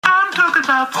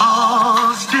about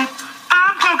balls deep.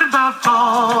 I'm talking about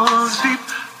balls deep.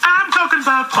 I'm talking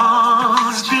about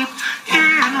balls deep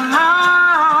in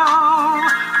love.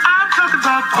 I'm talking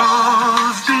about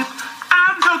balls deep.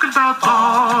 I'm talking about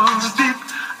balls deep.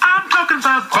 I'm talking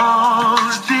about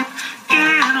balls deep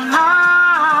in love.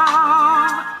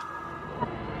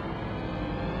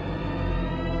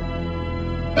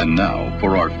 And now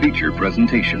for our feature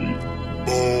presentation.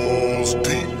 Balls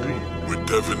Deep with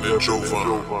Devin and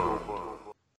Jovan.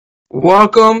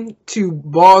 Welcome to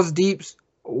Balls Deep's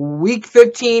Week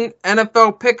 15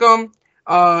 NFL Pick'em.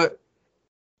 I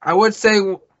would say,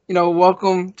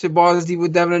 welcome to Balls Deep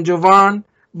with Devin and Jovan,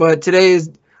 but today is,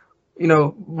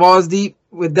 Balls Deep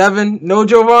with Devin, no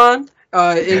Jovan.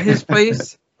 In his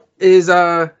place is,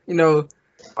 our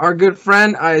good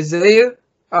friend Isaiah.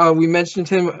 We mentioned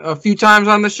him a few times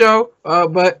on the show,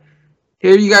 but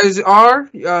here you guys are.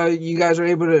 You guys are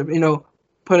able to,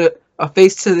 put a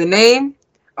face to the name.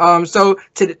 So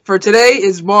for today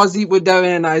is Balls Deep with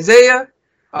Devin and Isaiah.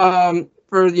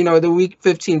 For the Week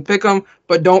 15 pick'em.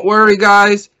 But don't worry,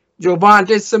 guys. Jovan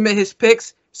did submit his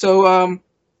picks, so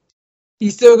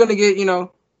he's still gonna get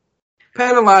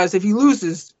penalized if he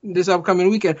loses this upcoming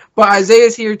weekend. But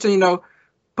Isaiah's here to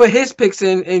put his picks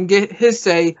in and get his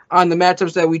say on the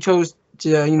matchups that we chose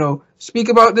to speak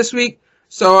about this week.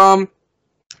 So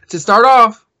to start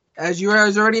off, as you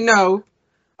guys already know,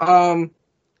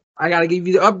 I gotta give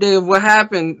you the update of what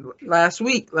happened last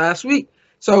week.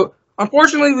 So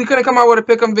unfortunately, we couldn't come out with a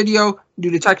pick'em video due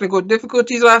to technical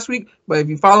difficulties last week. But if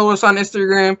you follow us on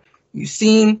Instagram, you've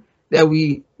seen that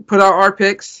we put out our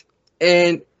picks,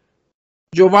 and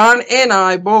Jovan and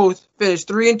I both finished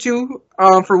 3-2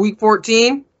 for Week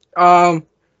 14,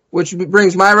 which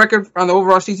brings my record on the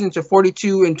overall season to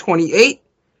 42-28.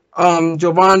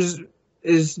 Jovan's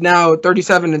is now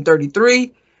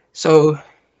 37-33. So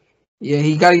yeah,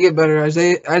 he got to get better.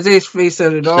 Isaiah's face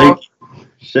said it all.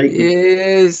 Shake.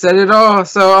 Yeah, he said it all.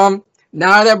 So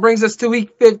now that brings us to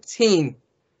Week 15.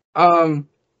 So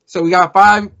we got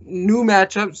 5 new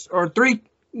matchups, or 3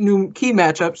 new key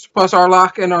matchups, plus our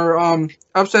lock and our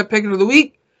upset pick of the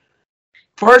week.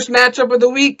 First matchup of the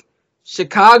week,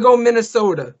 Chicago,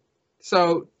 Minnesota.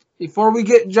 So before we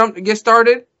get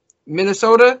started,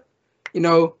 Minnesota,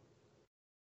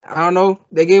 I don't know,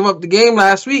 they gave up the game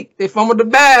last week. They fumbled the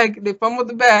bag.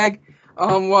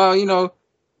 While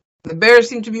the Bears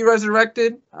seem to be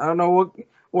resurrected. I don't know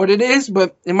what it is,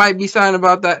 but it might be something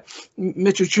about that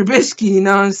Mitchell Trubisky, you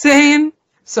know what I'm saying?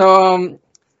 So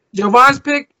Jovan's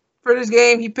pick for this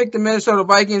game, he picked the Minnesota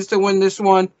Vikings to win this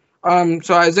one.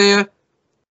 So Isaiah,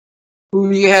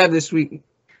 who do you have this week?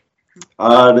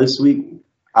 This week,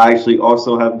 I actually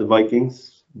also have the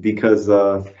Vikings because,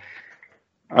 I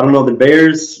don't know, the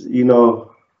Bears,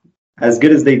 as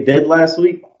good as they did last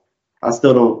week, I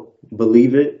still don't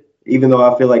believe it. Even though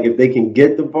I feel like if they can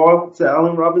get the ball to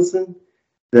Allen Robinson,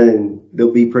 then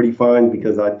they'll be pretty fine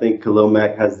because I think Khalil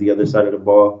Mack has the other side of the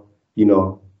ball,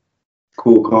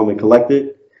 cool, calm, and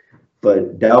collected.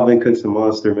 But Dalvin Cook's a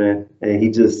monster, man. And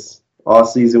he just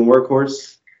all-season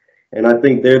workhorse. And I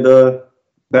think they're the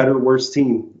better, worse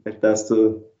team, if that's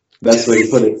the best way to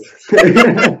put it.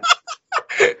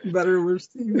 Better, worse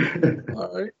team.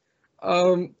 All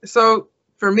right. So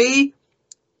for me,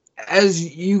 as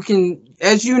you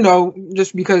know,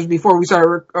 just because before we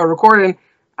started recording,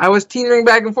 I was teetering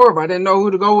back and forth. I didn't know who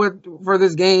to go with for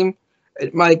this game.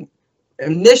 Like,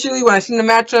 initially when I seen the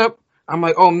matchup, I'm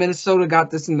like, oh, Minnesota got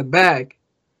this in the bag.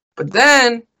 But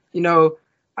then,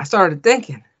 I started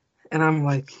thinking, and I'm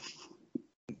like,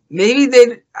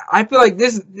 maybe I feel like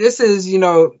this is,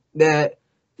 that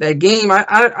game.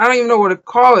 I don't even know what to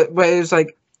call it, but it's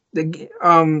like the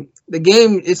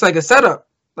game. It's like a setup.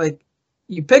 Like,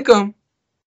 you pick them.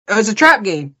 It's a trap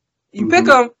game. You pick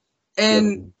them,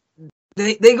 and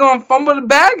they go and fumble the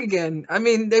bag again. I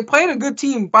mean, they played a good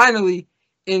team finally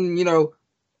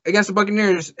against the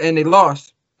Buccaneers, and they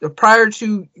lost. The prior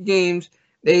 2 games,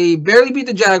 they barely beat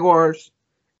the Jaguars.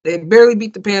 They barely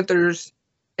beat the Panthers,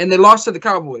 and they lost to the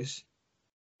Cowboys.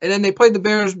 And then they played the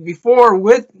Bears before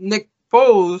with Nick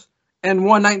Foles and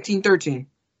won 19-13.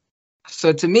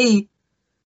 So to me,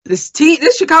 this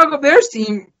Chicago Bears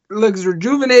team looks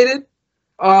rejuvenated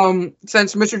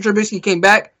since Mitchell Trubisky came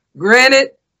back.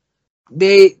 Granted,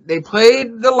 they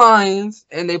played the Lions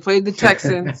and they played the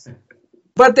Texans,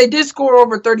 but they did score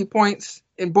over 30 points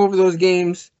in both of those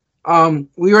games.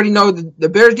 We already know the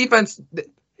Bears defense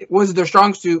was their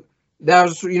strong suit. That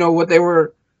was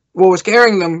what was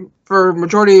carrying them for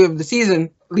majority of the season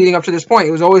leading up to this point.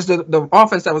 It was always the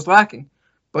offense that was lacking.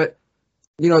 But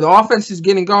the offense is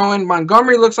getting going.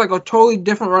 Montgomery looks like a totally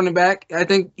different running back. I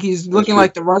think he's looking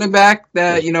like the running back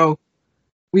that,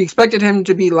 we expected him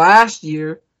to be last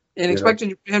year and Yeah.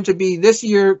 expected him to be this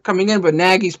year coming in, but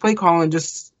Nagy's play calling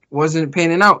just wasn't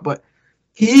panning out. But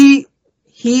he's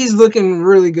looking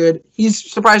really good.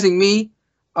 He's surprising me.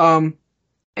 And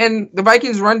the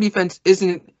Vikings' run defense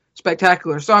isn't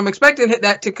spectacular. So I'm expecting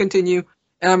that to continue,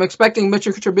 and I'm expecting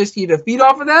Mitchell Trubisky to feed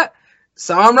off of that.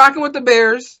 So I'm rocking with the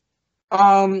Bears.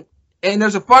 And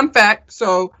there's a fun fact.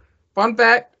 So, fun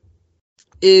fact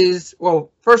is,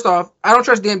 well, first off, I don't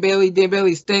trust Dan Bailey. Dan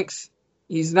Bailey stinks.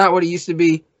 He's not what he used to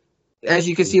be. As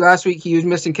you can see last week, he was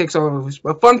missing kicks all over the place.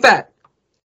 But fun fact,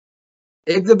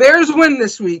 if the Bears win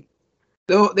this week,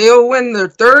 they'll win their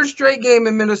third straight game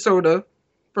in Minnesota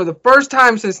for the first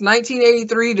time since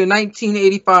 1983 to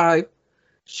 1985.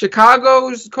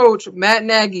 Chicago's coach, Matt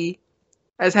Nagy,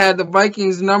 has had the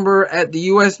Vikings number at the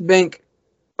U.S. Bank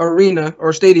Arena,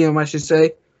 or stadium, I should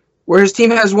say, where his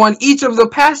team has won each of the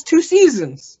past 2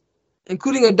 seasons,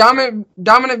 including a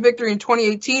dominant victory in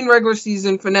 2018 regular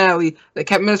season finale that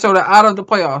kept Minnesota out of the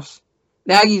playoffs.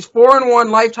 Nagy's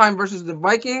 4-1 lifetime versus the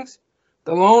Vikings,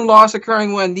 the lone loss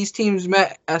occurring when these teams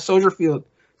met at Soldier Field.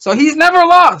 So he's never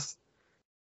lost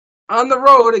on the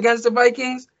road against the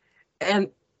Vikings,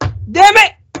 and damn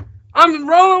it, I'm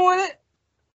rolling with it.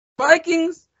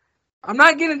 Vikings, I'm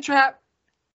not getting trapped.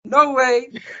 No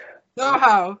way. No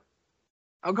how.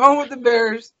 I'm going with the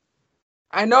Bears.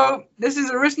 I know this is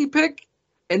a risky pick,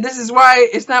 and this is why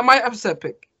it's not my upset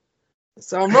pick.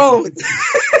 So I'm rolling with it.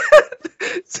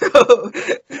 So,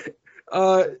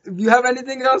 if you have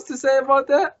anything else to say about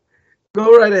that,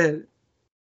 go right ahead.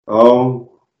 I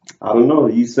don't know.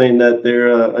 You saying that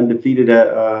they're undefeated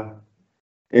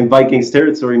in Vikings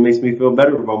territory makes me feel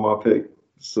better about my pick.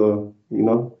 So,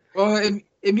 Well,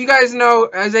 if you guys know,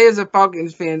 Isaiah's a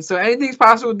Falcons fan, so anything's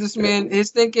possible with this man.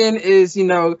 His thinking is,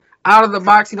 out of the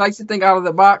box. He likes to think out of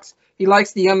the box. He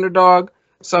likes the underdog.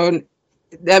 So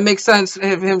that makes sense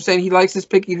of him saying he likes this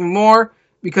pick even more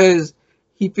because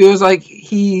he feels like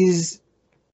he's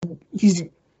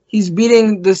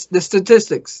beating the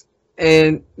statistics.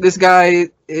 And this guy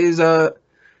is,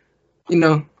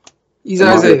 he's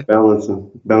Isaiah.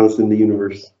 Balancing the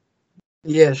universe.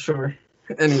 Yeah, sure.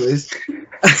 Anyways.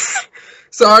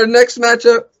 So our next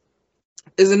matchup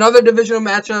is another divisional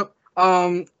matchup,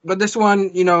 but this one,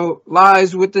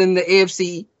 lies within the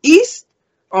AFC East,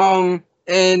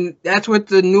 and that's with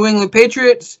the New England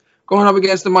Patriots going up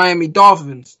against the Miami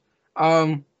Dolphins.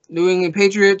 New England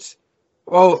Patriots,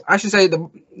 well, I should say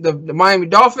the Miami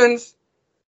Dolphins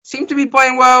seem to be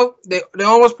playing well. They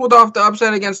almost pulled off the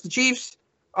upset against the Chiefs.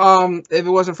 If it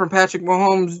wasn't for Patrick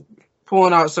Mahomes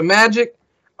pulling out some magic.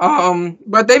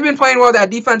 But they've been playing well. That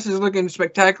defense is looking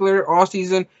spectacular all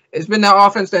season. It's been that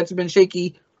offense that's been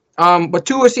shaky. But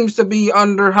Tua seems to be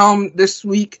under helm this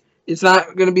week. It's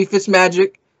not going to be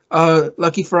Fitzmagic.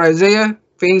 Lucky for Isaiah,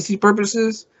 fantasy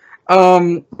purposes. He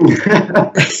got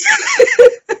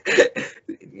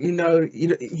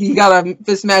a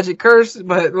Fitzmagic curse,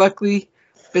 but luckily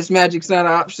Fitzmagic's not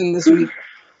an option this week.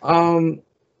 I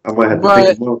might have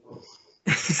to think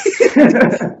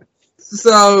about.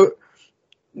 So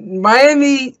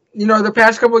Miami, the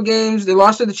past couple of games, they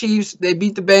lost to the Chiefs, they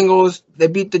beat the Bengals, they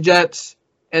beat the Jets,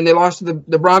 and they lost to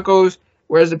the Broncos.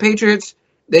 Whereas the Patriots,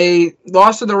 they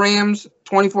lost to the Rams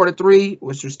 24-3,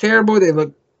 which was terrible. They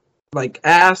looked like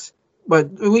ass.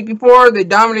 But the week before, they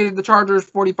dominated the Chargers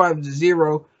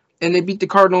 45-0, and they beat the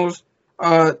Cardinals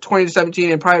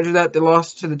 20-17. And prior to that, they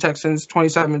lost to the Texans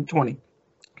 27-20.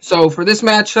 So for this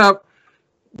matchup,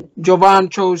 Jovan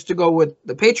chose to go with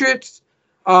the Patriots.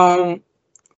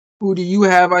 Who do you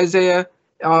have, Isaiah,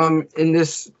 in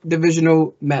this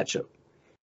divisional matchup?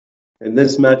 In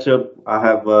this matchup,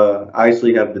 I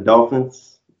actually have the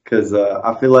Dolphins because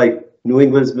I feel like New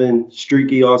England's been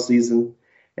streaky all season,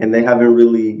 and they haven't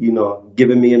really,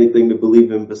 given me anything to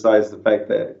believe in besides the fact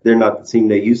that they're not the team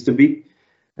they used to be.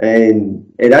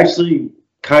 And it actually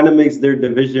kind of makes their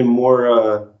division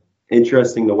more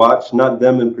interesting to watch. Not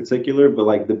them in particular, but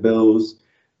like the Bills,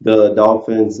 the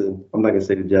Dolphins, and I'm not going to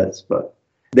say the Jets, but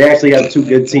they actually have 2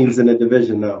 good teams in the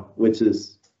division now, which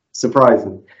is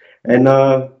surprising. And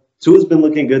Tua's been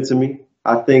looking good to me.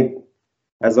 I think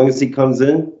as long as he comes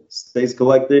in, stays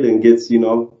collected, and gets,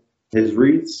 his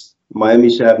reads, Miami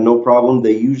should have no problem.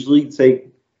 They usually take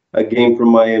a game from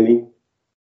Miami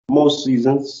most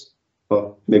seasons.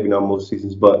 Well, maybe not most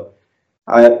seasons, but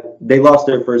they lost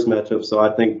their first matchup, so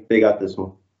I think they got this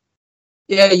one.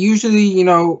 Yeah, usually,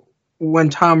 when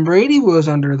Tom Brady was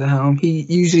under the helm, he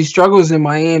usually struggles in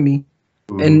Miami.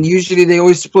 Mm-hmm. And usually they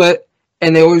always split,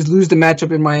 and they always lose the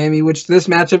matchup in Miami, which this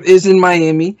matchup is in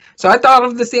Miami. So I thought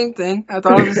of the same thing.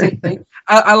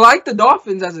 I like the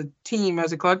Dolphins as a team,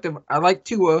 as a collective. I like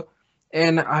Tua.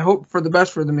 and I hope for the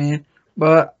best for the man.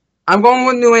 But I'm going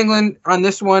with New England on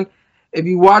this one. If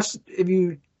you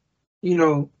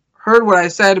heard what I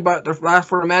said about the last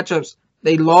four matchups,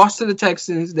 they lost to the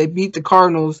Texans, they beat the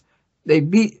Cardinals, they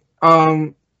beat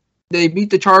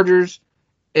the Chargers,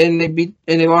 and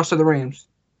they lost to the Rams.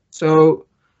 So,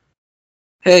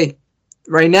 hey,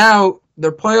 right now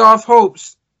their playoff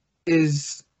hopes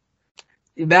is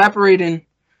evaporating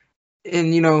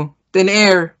in thin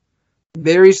air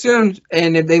very soon.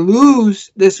 And if they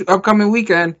lose this upcoming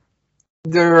weekend,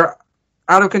 they're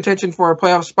out of contention for a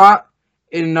playoff spot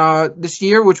in this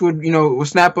year, which would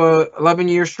snap a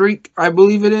 11-year streak, I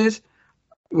believe it is,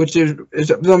 which is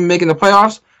them making the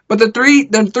playoffs. But the three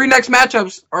next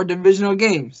matchups are divisional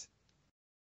games.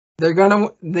 They're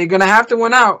gonna have to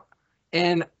win out,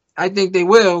 and I think they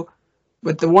will.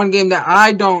 But the one game that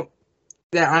I'm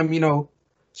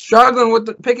struggling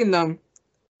with picking them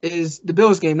is the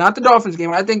Bills game, not the Dolphins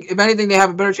game. I think if anything, they have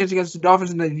a better chance against the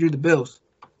Dolphins than they do the Bills.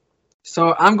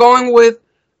 So I'm going with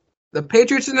the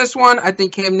Patriots in this one. I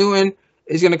think Cam Newton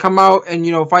is going to come out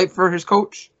and fight for his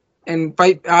coach and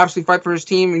fight for his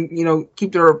team and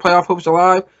keep their playoff hopes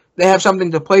alive. They have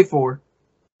something to play for,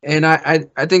 and I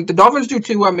think the Dolphins do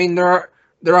too. I mean they're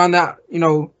on that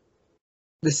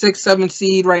the 6-7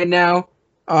 seed right now,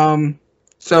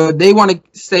 so they want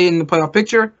to stay in the playoff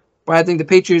picture. But I think the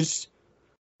Patriots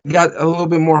got a little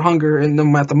bit more hunger in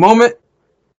them at the moment.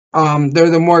 They're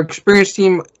the more experienced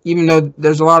team, even though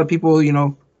there's a lot of people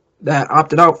that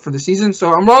opted out for the season.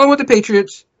 So I'm rolling with the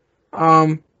Patriots.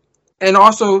 And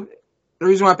also, the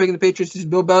reason why I'm picking the Patriots is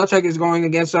Bill Belichick is going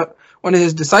against one of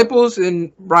his disciples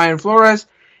in Brian Flores.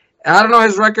 I don't know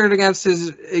his record against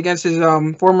his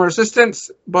former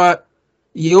assistants, but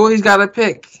you always got to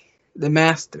pick the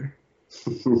master.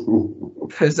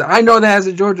 Because I know that as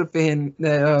a Georgia fan,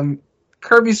 that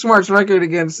Kirby Smart's record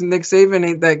against Nick Saban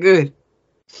ain't that good.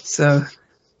 So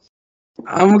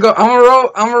I'm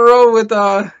gonna roll with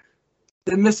the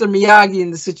Mr. Miyagi in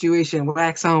the situation.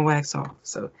 Wax on, wax off.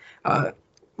 So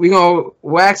we gonna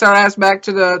wax our ass back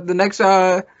to the next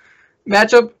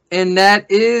matchup, and that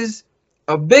is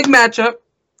a big matchup.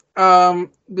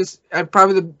 This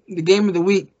probably the game of the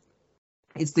week.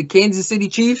 It's the Kansas City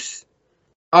Chiefs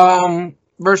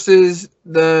versus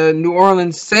the New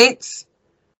Orleans Saints.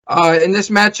 In this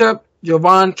matchup,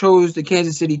 Jovan chose the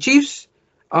Kansas City Chiefs.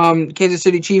 Kansas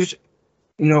City Chiefs,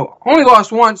 only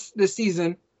lost once this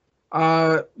season,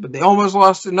 but they almost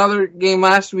lost another game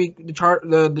last week.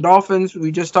 The Dolphins,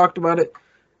 we just talked about it,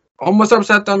 almost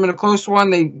upset them in a close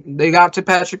one. They got to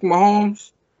Patrick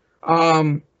Mahomes,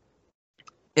 and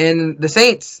the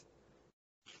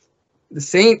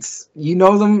Saints, you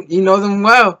know them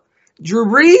well. Drew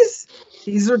Brees,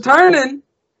 he's returning,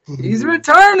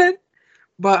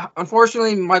 but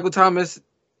unfortunately, Michael Thomas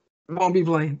won't be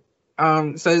playing.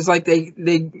 So it's like they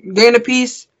gain a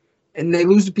piece and they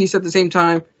lose a piece at the same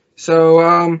time.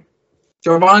 So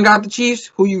Jovan got the Chiefs.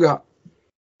 Who you got?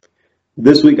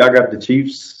 This week I got the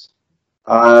Chiefs.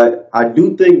 I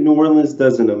do think New Orleans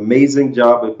does an amazing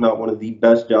job, if not one of the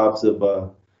best jobs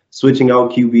of switching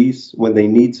out QBs when they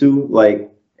need to,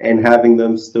 and having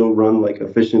them still run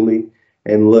efficiently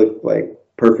and look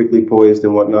perfectly poised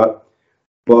and whatnot.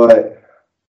 But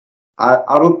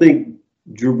I don't think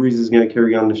Drew Brees is going to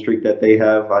carry on the streak that they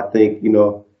have. I think,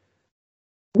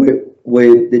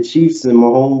 with the Chiefs and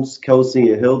Mahomes,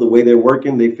 Kelsey, and Hill, the way they're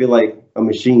working, they feel like a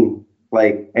machine.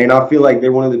 And I feel like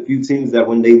they're one of the few teams that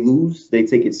when they lose, they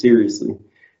take it seriously.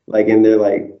 And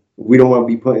they're we don't want to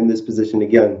be put in this position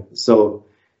again. So,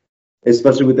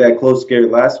 especially with that close scare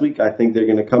last week, I think they're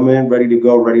going to come in ready to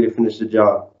go, ready to finish the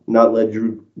job, not let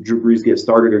Drew Brees get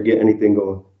started or get anything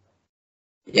going.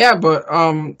 Yeah, but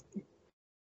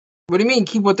what do you mean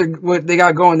keep what they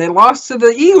got going? They lost to the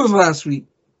Eagles last week.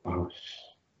 Oh,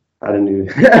 I didn't even.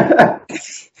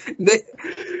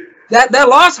 that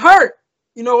loss hurt.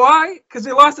 You know why? Because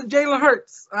they lost to Jalen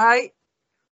Hurts. All right,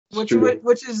 which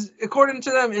is according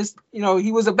to them is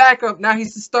he was a backup. Now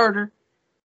he's the starter,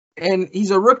 and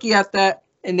he's a rookie at that.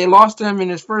 And they lost him in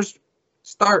his first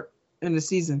start in the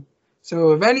season.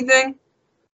 So if anything,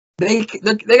 they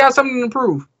got something to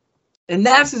prove, and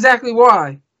that's exactly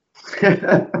why.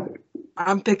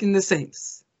 I'm picking the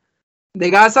Saints. They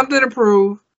got something to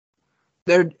prove.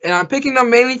 And I'm picking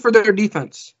them mainly for their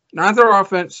defense, not their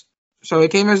offense. So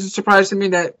it came as a surprise to me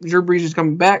that Drew Brees is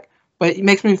coming back, but it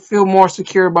makes me feel more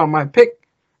secure about my pick.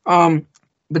 But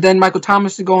then Michael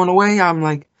Thomas is going away. I'm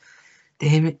like,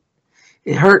 damn it,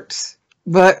 it hurts.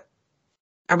 But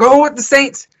I'm going with the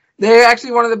Saints. They're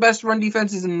actually one of the best run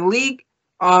defenses in the league.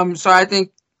 So I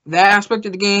think that aspect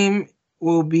of the game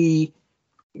will be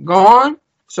gone.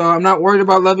 So I'm not worried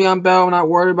about Le'Veon Bell. I'm not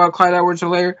worried about Clyde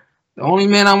Edwards-Helaire. The only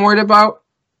man I'm worried about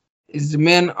is the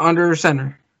man under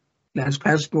center. That's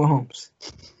Patrick Mahomes.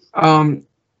 And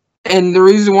the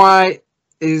reason why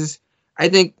is I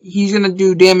think he's going to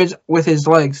do damage with his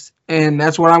legs. And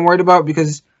that's what I'm worried about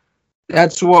because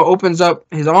that's what opens up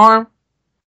his arm,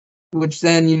 which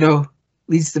then,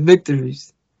 leads to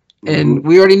victories. And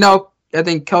we already know, I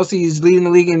think Kelsey is leading the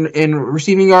league in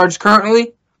receiving yards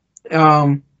currently,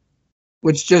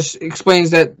 which just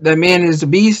explains that that man is a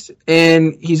beast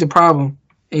and he's a problem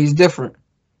and he's different.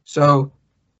 So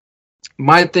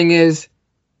my thing is,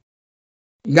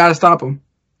 you got to stop him.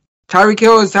 Tyreek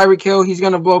Hill is Tyreek Hill. He's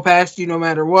going to blow past you no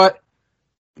matter what.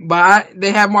 But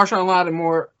they have Marshawn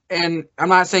Lattimore, and I'm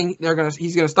not saying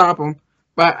he's going to stop him.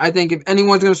 But I think if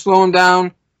anyone's going to slow him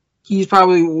down, he's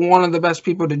probably one of the best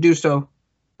people to do so.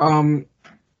 And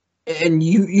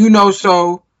you know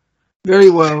so very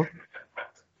well.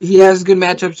 He has good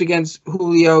matchups against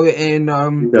Julio and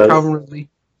Calvin Ridley.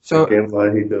 So I can't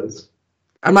lie, he does.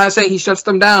 I'm not saying he shuts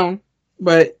them down,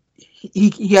 but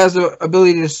he has the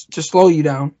ability to slow you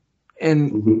down.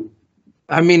 And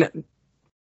I mean,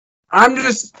 I'm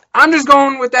just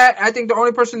going with that. I think the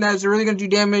only person that's really going to do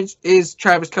damage is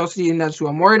Travis Kelce, and that's who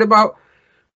I'm worried about.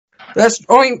 That's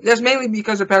mainly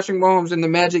because of Patrick Mahomes and the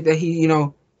magic that he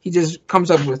just comes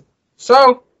up with.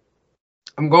 So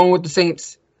I'm going with the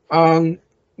Saints.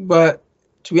 But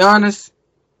to be honest,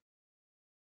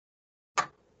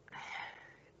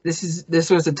 this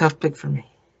was a tough pick for me.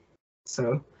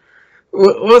 So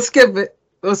we'll skip it.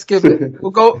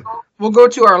 We'll go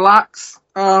to our locks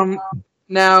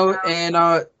now, and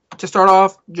to start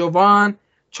off, Jovan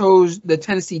chose the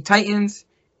Tennessee Titans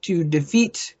to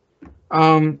defeat.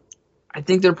 I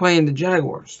think they're playing the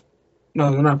Jaguars.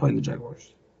 No, they're not playing the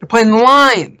Jaguars. They're playing the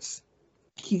Lions.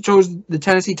 He chose the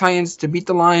Tennessee Titans to beat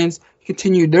the Lions,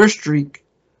 continue their streak,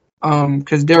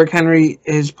 because Derrick Henry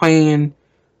is playing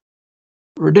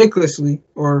ridiculously,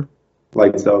 or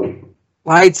lights out.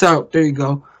 Lights out. There you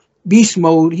go. Beast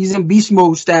mode. He's in beast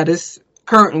mode status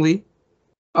currently,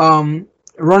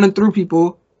 running through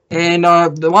people. And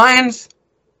the Lions,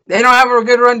 they don't have a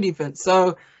good run defense.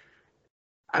 So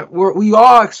we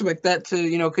all expect that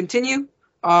to continue.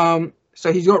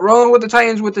 So he's rolling with the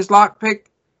Titans with this lock pick.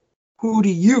 Who do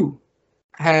you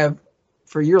have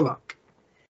for your lock?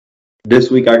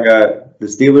 This week I got the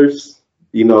Steelers,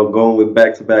 going with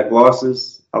back-to-back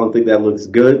losses. I don't think that looks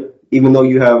good. Even though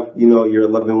you have, your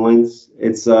 11 wins,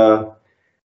 it's I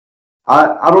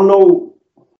don't know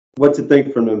what to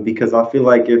think from them because I feel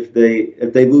like if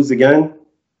they lose again,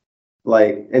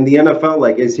 like in the NFL,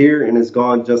 like it's here and it's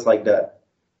gone just like that.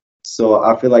 So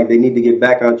I feel like they need to get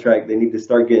back on track. They need to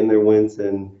start getting their wins,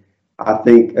 and I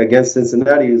think against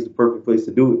Cincinnati is the perfect place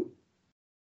to do it.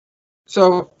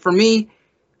 So for me,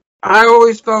 I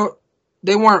always felt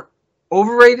they weren't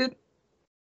overrated,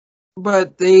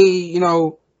 but they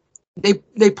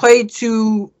played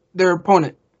to their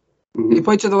opponent. Mm-hmm. They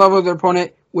played to the level of their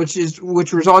opponent, which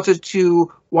resulted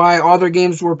to why all their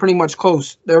games were pretty much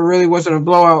close. There really wasn't a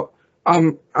blowout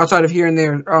outside of here and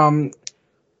there.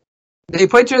 They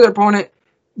played to their opponent,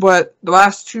 but the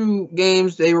last two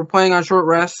games they were playing on short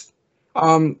rest.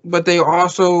 But they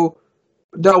also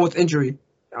dealt with injury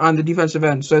on the defensive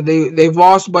end. So they've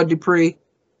lost Bud Dupree.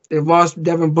 They've lost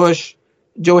Devin Bush.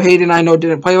 Joe Hayden, I know,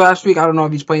 didn't play last week. I don't know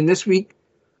if he's playing this week.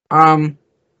 So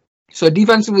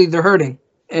defensively, they're hurting.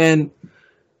 And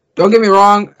don't get me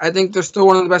wrong, I think they're still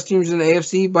one of the best teams in the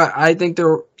AFC, but I think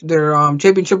their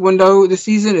championship window this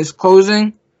season is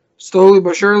closing slowly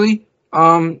but surely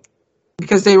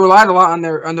because they relied a lot on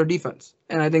their defense.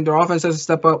 And I think their offense has to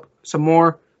step up some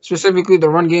more, specifically the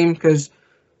run game, because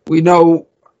we know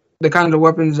the kind of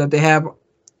weapons that they have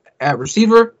at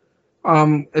receiver,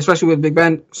 especially with Big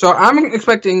Ben. So I'm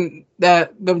expecting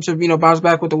them to bounce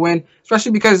back with a win,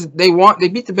 especially because they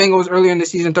beat the Bengals earlier in the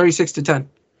season 36-10.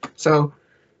 So,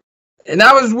 and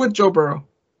that was with Joe Burrow.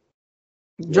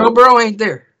 Joe Burrow ain't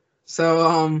there.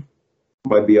 So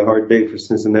might be a hard day for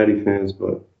Cincinnati fans,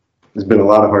 but there's been a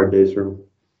lot of hard days for them.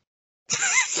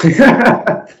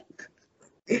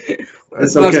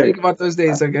 Let's not speak about those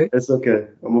days, okay? It's okay.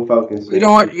 I'm a Falcons fan. You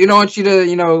don't want you to,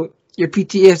 your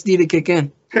PTSD to kick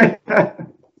in.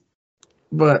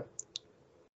 But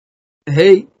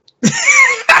hey.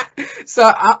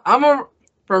 So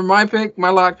for my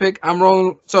lock pick, I'm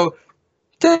rolling. So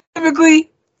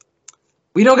typically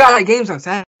we don't got games on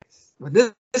Saturdays. But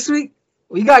this week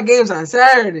we got games on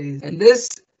Saturdays. And this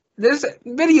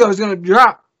video is gonna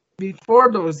drop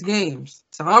before those games.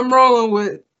 So I'm rolling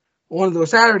with one of those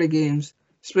Saturday games,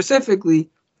 specifically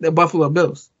the Buffalo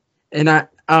Bills. And I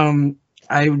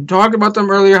talked about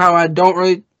them earlier, how I don't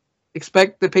really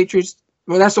expect the Patriots.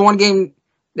 Well, that's the one game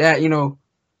that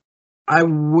I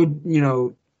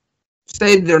would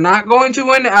say they're not going to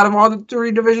win out of all the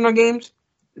 3 divisional games.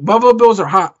 The Buffalo Bills are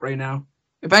hot right now.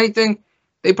 If anything,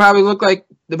 they probably look like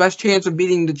the best chance of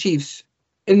beating the Chiefs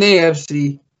in the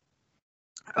AFC.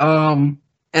 And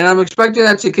I'm expecting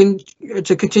that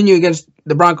to continue against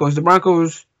the Broncos. The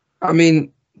Broncos, I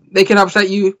mean, they can upset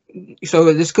you,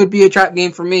 so this could be a trap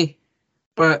game for me.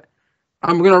 But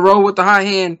I'm going to roll with the high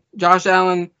hand. Josh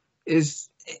Allen is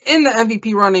in the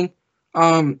MVP running.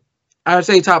 I would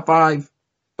say top 5,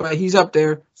 but he's up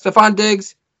there. Stephon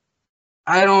Diggs,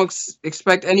 I don't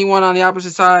expect anyone on the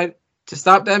opposite side to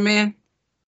stop that man.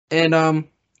 And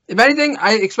if anything,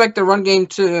 I expect the run game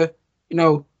to,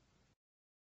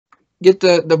 get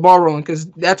the ball rolling, because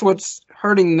that's what's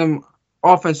hurting them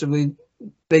offensively.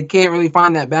 They can't really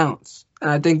find that balance. And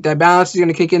I think that balance is going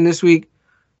to kick in this week.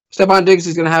 Stephon Diggs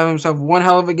is going to have himself one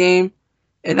hell of a game,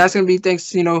 and that's going to be thanks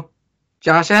to,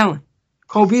 Josh Allen.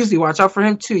 Cole Beasley, watch out for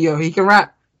him too, yo. He can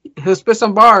rap. He'll spit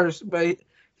some bars, but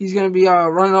he's going to be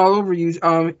running all over you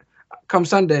come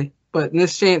Sunday. But in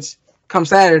this chance, come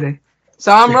Saturday.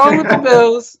 So I'm rolling with the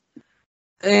Bills,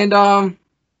 and I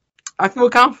feel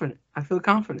confident.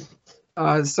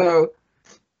 So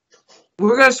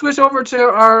we're going to switch over to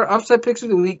our upset picks of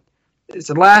the week. It's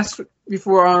the last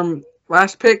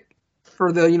pick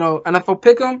for the NFL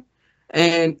Pick'em,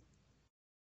 and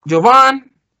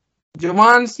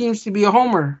Jovan seems to be a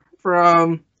homer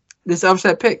for this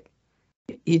upset pick.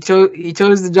 He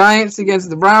chose the Giants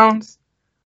against the Browns.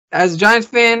 As a Giants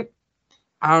fan,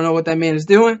 I don't know what that man is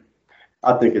doing.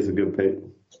 I think it's a good pick.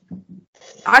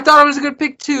 I thought it was a good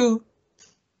pick too,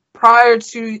 prior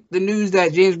to the news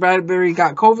that James Bradbury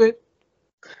got COVID.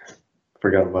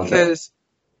 Forgot about that. Because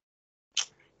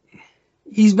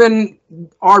he's been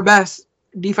our best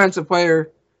defensive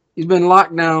player. He's been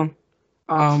locked down.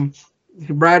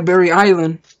 Bradbury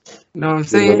Island. You know what I'm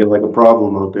saying? He's looking like a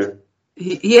problem out there.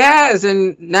 He has,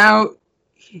 and now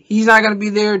he's not going to be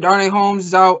there. Darnay Holmes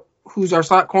is out, who's our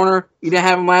slot corner. We didn't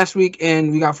have him last week,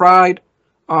 and we got fried.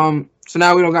 So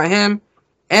now we don't got him,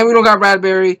 and we don't got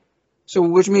Bradbury. So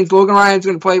which means Logan Ryan's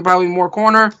going to play probably more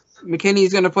corner.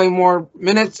 McKinney's going to play more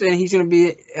minutes, and he's going to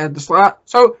be at the slot.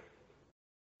 So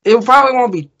it probably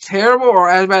won't be terrible or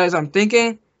as bad as I'm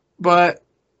thinking, but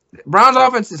Brown's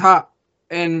offense is hot,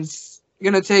 and it's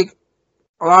going to take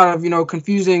a lot of,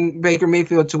 confusing Baker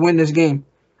Mayfield to win this game.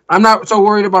 I'm not so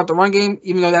worried about the run game,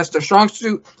 even though that's their strong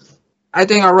suit. I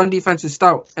think our run defense is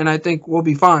stout, and I think we'll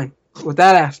be fine with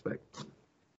that aspect.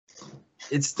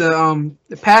 It's the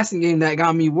passing game that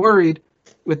got me worried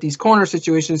with these corner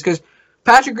situations, because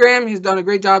Patrick Graham has done a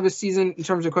great job this season in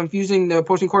terms of confusing the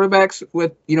opposing quarterbacks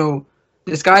with,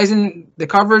 disguising the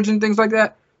coverage and things like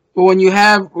that. But when you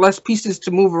have less pieces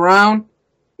to move around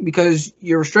because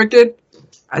you're restricted,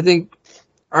 I think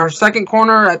our second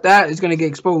corner at that is going to get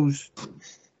exposed.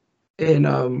 And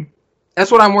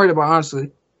that's what I'm worried about,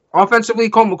 honestly. Offensively,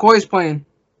 Colt McCoy is playing.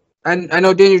 I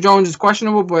know Daniel Jones is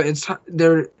questionable, but he's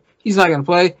not going to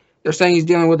play. They're saying he's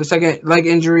dealing with a second leg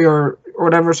injury or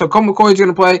whatever. So Colt McCoy is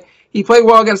going to play. He played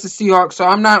well against the Seahawks, so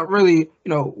I'm not really,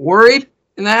 worried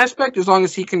in that aspect as long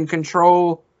as he can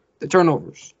control the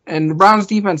turnovers. And the Browns'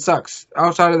 defense sucks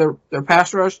outside of their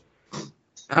pass rush.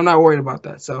 I'm not worried about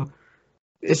that. So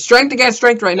it's strength against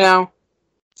strength right now.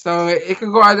 So it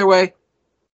could go either way.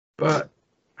 But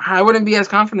I wouldn't be as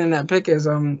confident in that pick as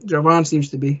Jovan seems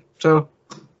to be. So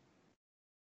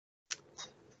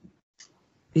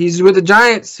he's with the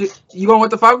Giants. You going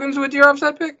with the Falcons with your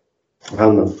upset pick? I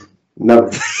don't know. Never.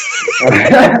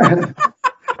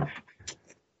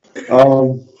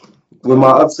 With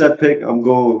my upset pick, I'm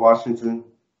going with Washington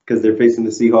because they're facing the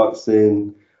Seahawks.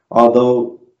 And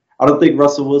although I don't think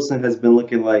Russell Wilson has been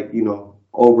looking like,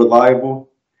 all reliable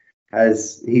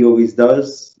as he always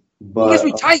does. But he gets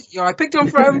me tight, yo. I picked him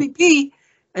for MVP,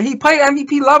 and he played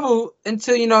MVP level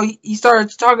until, he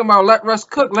started talking about let Russ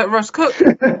cook.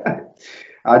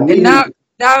 I need now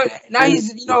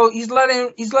he's he's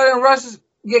letting Russ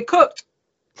get cooked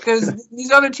because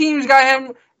these other teams got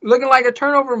him looking like a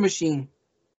turnover machine.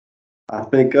 I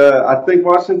think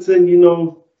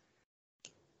Washington,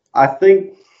 I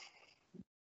think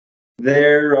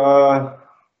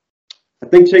I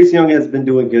think Chase Young has been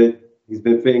doing good. He's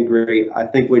been fitting great. I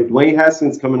think with Dwayne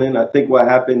Haskins coming in, I think what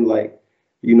happened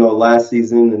last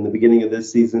season and the beginning of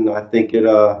this season, I think it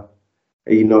kind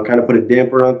of put a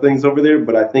damper on things over there,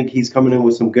 but I think he's coming in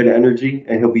with some good energy,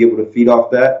 and he'll be able to feed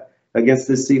off that against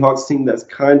this Seahawks team that's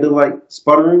kind of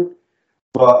sputtering.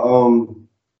 But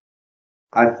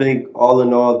I think all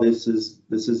in all, this is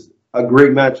a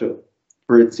great matchup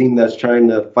for a team that's trying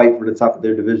to fight for the top of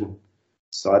their division.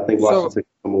 So I think Washington.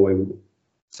 I'm away with it.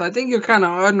 So I think you're kind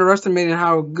of underestimating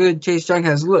how good Chase Young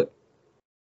has looked.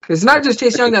 Because it's not just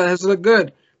Chase Young that has looked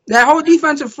good. That whole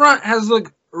defensive front has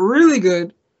looked really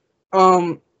good.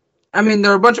 I mean,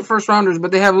 there are a bunch of first rounders,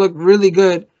 but they have looked really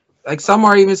good. Like some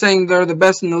are even saying they're the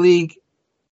best in the league.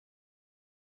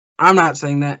 I'm not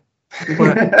saying that,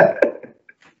 but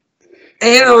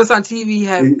analysts on TV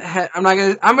I'm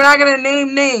not gonna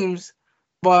name names,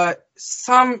 but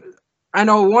I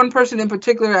know one person in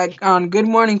particular on Good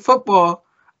Morning Football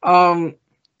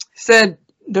said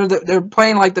they're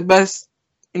playing like the best,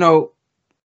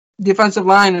 defensive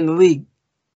line in the league,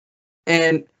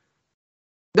 and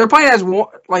they're playing as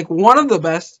one of the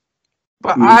best.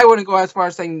 But I wouldn't go as far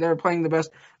as saying they're playing the best.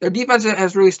 Their defense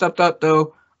has really stepped up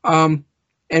though, and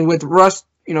with Russ,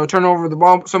 turn over the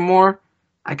ball some more,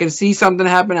 I can see something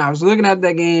happen. I was looking at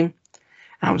that game,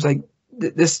 and I was like,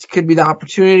 this could be the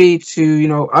opportunity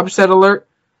to upset alert.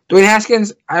 Dwayne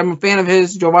Haskins, I'm a fan of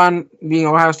his. Jovan, being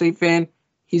an Ohio State fan,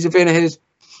 he's a fan of his.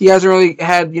 He hasn't really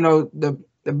had, the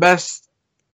best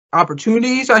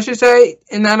opportunities, I should say,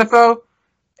 in the NFL.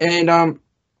 And I'm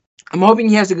hoping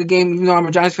he has a good game, even though I'm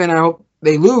a Giants fan. I hope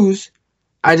they lose.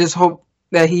 I just hope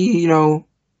that he,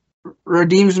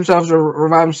 redeems himself or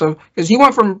revives himself. Because he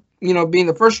went from, being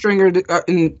the first stringer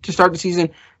to start the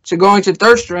season to going to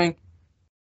third string.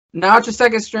 Now it's a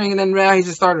second string, and then now he's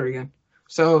a starter again.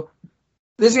 So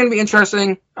this is going to be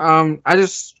interesting. I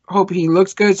just hope he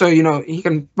looks good so, he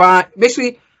can find –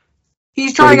 basically,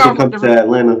 he's trying out for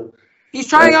Atlanta. He's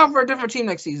trying out for a different team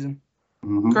next season,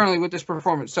 currently with this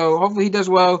performance. So hopefully he does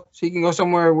well so he can go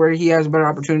somewhere where he has a better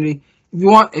opportunity.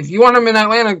 If you want him in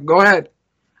Atlanta, go ahead.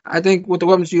 I think with the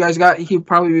weapons you guys got, he'd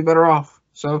probably be better off.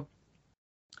 So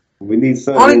we need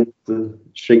something to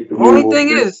shake the only thing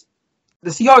is the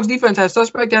Seahawks defense has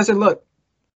suspect has said, look,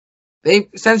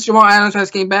 since Jamal Adams has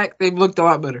came back, they've looked a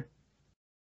lot better.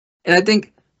 And I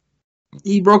think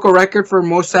he broke a record for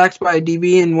most sacks by a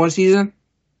DB in one season,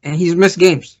 and he's missed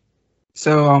games.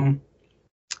 So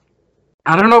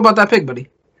I don't know about that pick, buddy.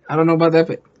 I don't know about that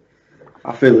pick.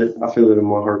 I feel it. I feel it in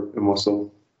my heart and my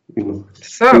soul.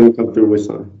 So come through with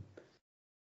something.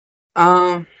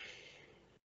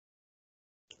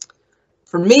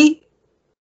 For me,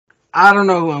 I don't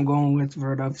know who I'm going with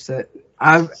for an upset.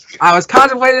 I was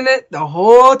contemplating it the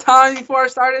whole time before I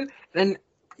started, and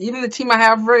even the team I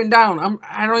have written down,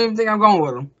 I don't even think I'm going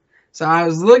with them. So I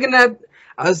was looking at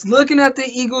the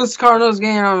Eagles Cardinals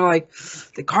game. I'm like,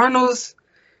 the Cardinals,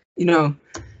 they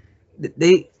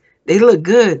look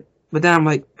good, but then I'm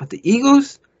like, but the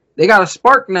Eagles, they got a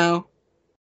spark now.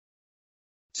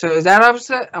 So is that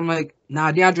upset? I'm like,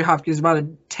 nah, DeAndre Hopkins is about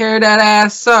to tear that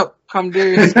ass up come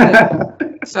Darius Slay.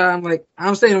 So I'm like,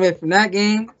 I'm staying away from that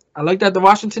game. I looked at the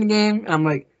Washington game, and I'm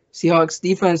like, Seahawks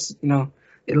defense,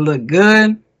 it looked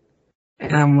good.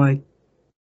 And I'm like,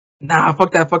 nah,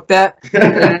 fuck that.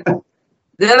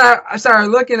 Then I started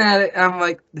looking at it, and I'm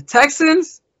like, the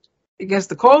Texans against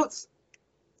the Colts.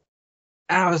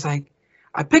 And I was like,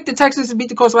 I picked the Texans to beat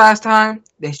the Colts last time.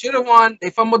 They should have won. They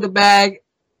fumbled the bag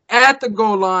at the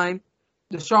goal line.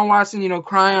 Deshaun Watson,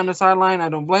 crying on the sideline. I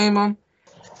don't blame him.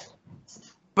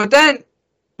 But then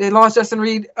they lost Justin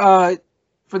Reed for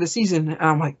the season. And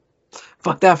I'm like,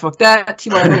 fuck that.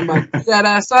 T-Ball about to that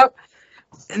ass up.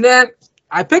 And then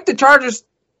I picked the Chargers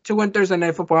to win Thursday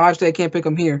Night Football. Obviously, I can't pick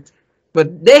them here.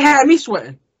 But they had me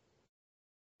sweating.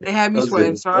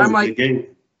 So I'm like,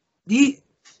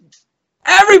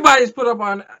 everybody's put up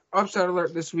on upset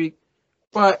alert this week.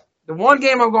 But the one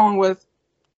game I'm going with,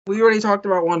 we already talked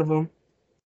about one of them.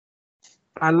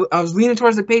 I was leaning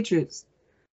towards the Patriots.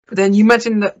 But then you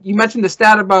mentioned the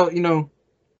stat about,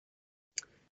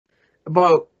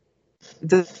 about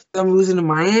them losing to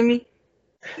Miami.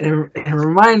 And it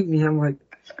reminded me, I'm like,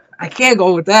 I can't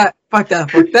go with that. Fuck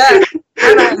that.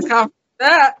 I'm not as confident with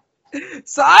that.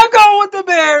 So I'm going with the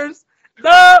Bears.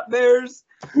 The Bears.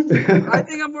 I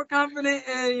think I'm more confident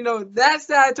in, that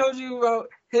stat I told you about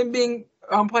him being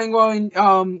playing well in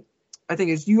I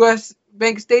think it's US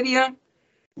Bank Stadium.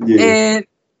 Yeah. And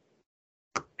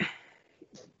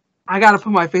I gotta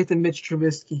put my faith in Mitch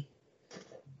Trubisky.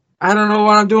 I don't know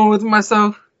what I'm doing with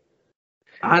myself.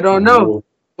 I don't know.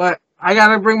 But I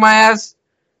gotta bring my ass,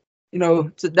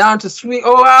 down to sweet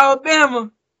old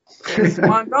Alabama. It's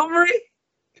Montgomery.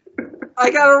 I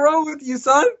gotta roll with you,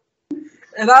 son.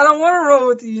 And I don't want to roll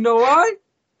with you. You know why?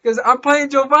 Because I'm playing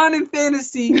Jovan in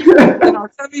fantasy in our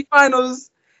semifinals,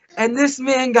 and this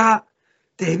man got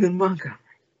David Montgomery.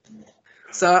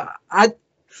 So I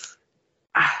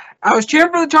was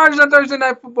cheering for the Chargers on Thursday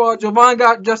Night Football. Jovan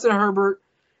got Justin Herbert,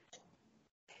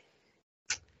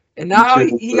 and now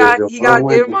he got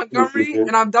David Montgomery,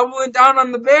 and I'm doubling down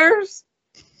on the Bears.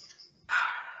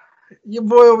 Your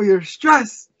boy over here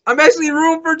stressed. I'm actually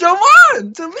rooting for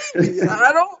Jovan to lead me.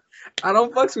 I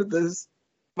don't fucks with this,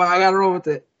 but I gotta roll with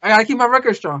it. I gotta keep my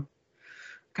record strong.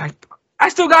 I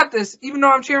still got this, even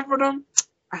though I'm cheering for them.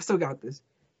 I still got this,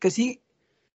 I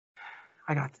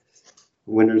got this.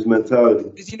 Winner's mentality.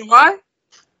 Because you know why?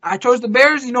 I chose the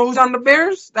Bears. You know who's on the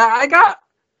Bears that I got?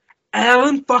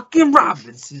 Allen fucking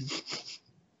Robinson.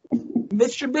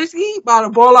 Mitch Trubisky about to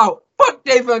ball out. Fuck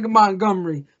David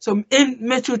Montgomery. So in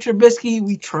Mitchell Trubisky,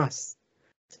 we trust.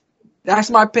 That's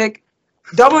my pick.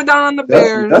 Doubling down on the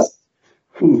Bears.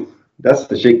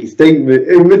 That's a shaky statement.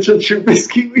 In Mitchell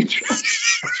Trubisky, we trust.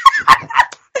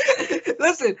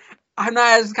 Listen, I'm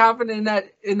not as confident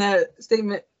in that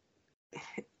statement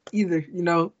either, you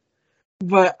know.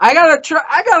 But I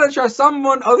gotta trust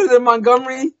someone other than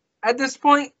Montgomery at this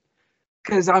point,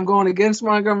 because I'm going against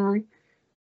Montgomery.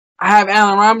 I have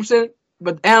Allen Robinson,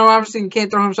 but Allen Robinson can't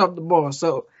throw himself the ball.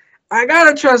 So I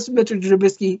gotta trust Mitchell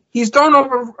Trubisky. He's thrown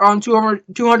over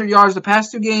 200 yards the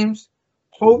past 2 games.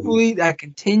 Hopefully that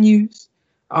continues.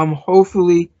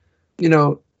 Hopefully, you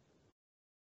know,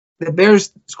 the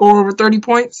Bears score over 30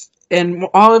 points, and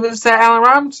all of it's to Allen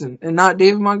Robinson and not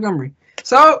David Montgomery.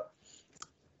 So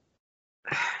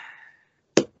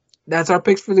that's our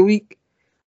picks for the week.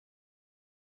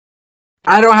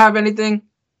 I don't have anything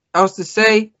else to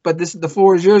say, but the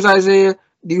floor is yours, Isaiah.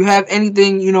 Do you have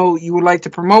anything you would like to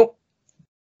promote?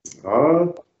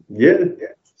 Yeah.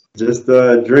 Just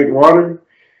drink water,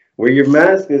 wear your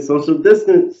mask, and social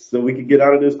distance, so we can get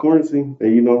out of this quarantine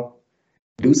and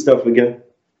do stuff again.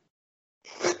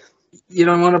 You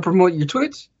don't want to promote your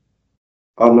Twitch?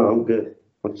 Oh no, I'm good.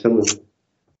 I'm chilling.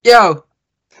 Yo,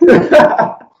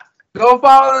 go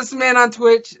follow this man on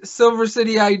Twitch, Silver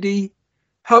City ID.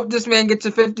 Help this man get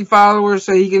to 50 followers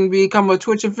so he can become a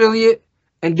Twitch affiliate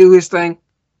and do his thing.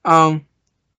 Don't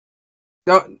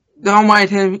mind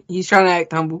him. He's trying to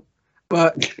act humble.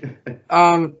 But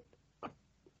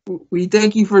we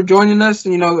thank you for joining us,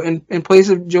 in place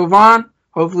of Jovan.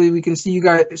 Hopefully we can see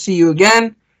you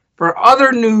again for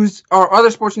other news or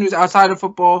other sports news outside of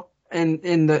football and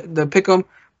in the pick'em.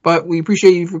 But we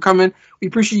appreciate you for coming. We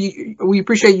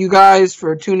appreciate you guys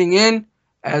for tuning in.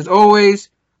 As always,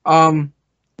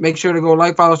 make sure to go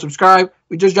like, follow, subscribe.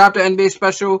 We just dropped an NBA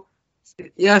special.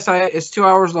 Yes, it's 2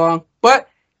 hours long, but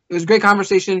it was a great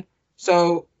conversation.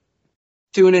 So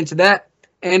tune into that.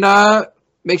 And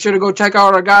make sure to go check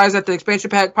out our guys at the Expansion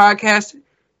Pack Podcast.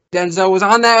 Denzel was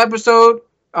on that episode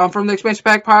from the Expansion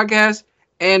Pack Podcast.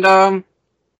 And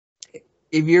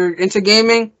if you're into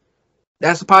gaming,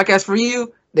 that's the podcast for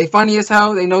you. They funny as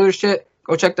hell. They know their shit.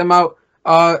 Go check them out.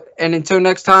 And until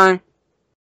next time,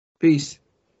 peace.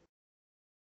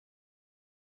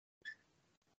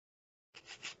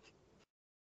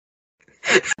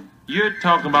 You're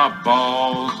talking about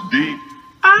balls deep.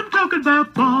 I'm talking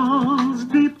about balls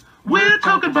deep. We're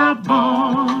talking about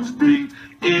balls deep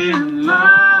in love.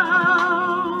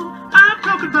 I'm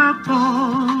talking about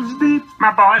balls deep.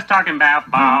 My boy's talking about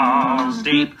balls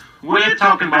deep. We're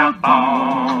talking about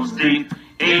balls deep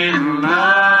in love.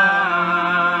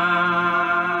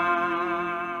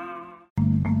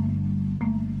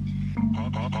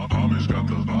 Tommy's got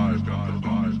the vibes, got the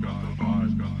vibes, got the vibes, got the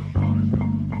vibes, got the vibes, got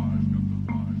the vibes.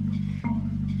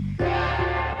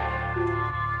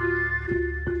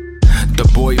 The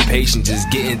boy patient is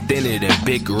getting thinner than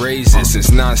big razors.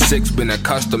 Since 9-6 been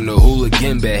accustomed to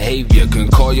hooligan behavior. Can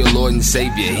call your Lord and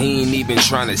Savior, he ain't even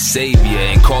trying to save you.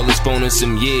 Ain't call his phone in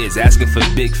some years, asking for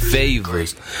big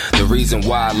favors. The reason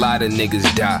why a lot of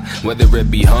niggas die, whether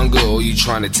it be hunger or you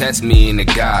trying to test me in the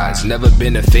guise. Never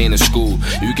been a fan of school,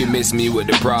 you can miss me with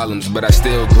the problems, but I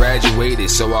still graduated,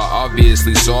 so I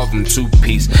obviously solve them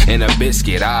 2-piece and a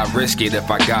biscuit. I risk it if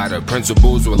I got her.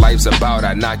 Principles what life's about,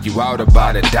 I knock you out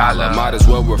about $1. Might as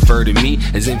well refer to me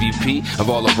as MVP of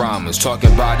all the rhymers.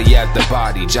 Talking body after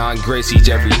body, John Gracie,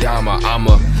 Jeffrey Dahmer. I'm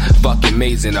a fucking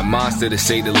amazing, a monster to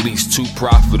say the least, too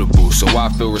profitable. So I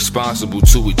feel responsible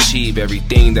to achieve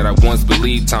everything that I once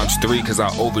believed times 3, cause I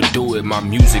overdo it. My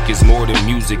music is more than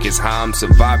music, it's how I'm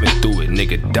surviving through it,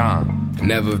 nigga. Dom.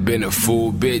 Never been a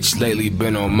fool, bitch, lately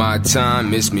been on my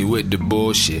time. Miss me with the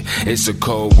bullshit, it's a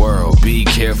cold world. Be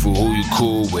careful who you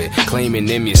cool with, claiming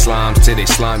them your slimes till they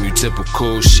slime you,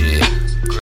 typical shit.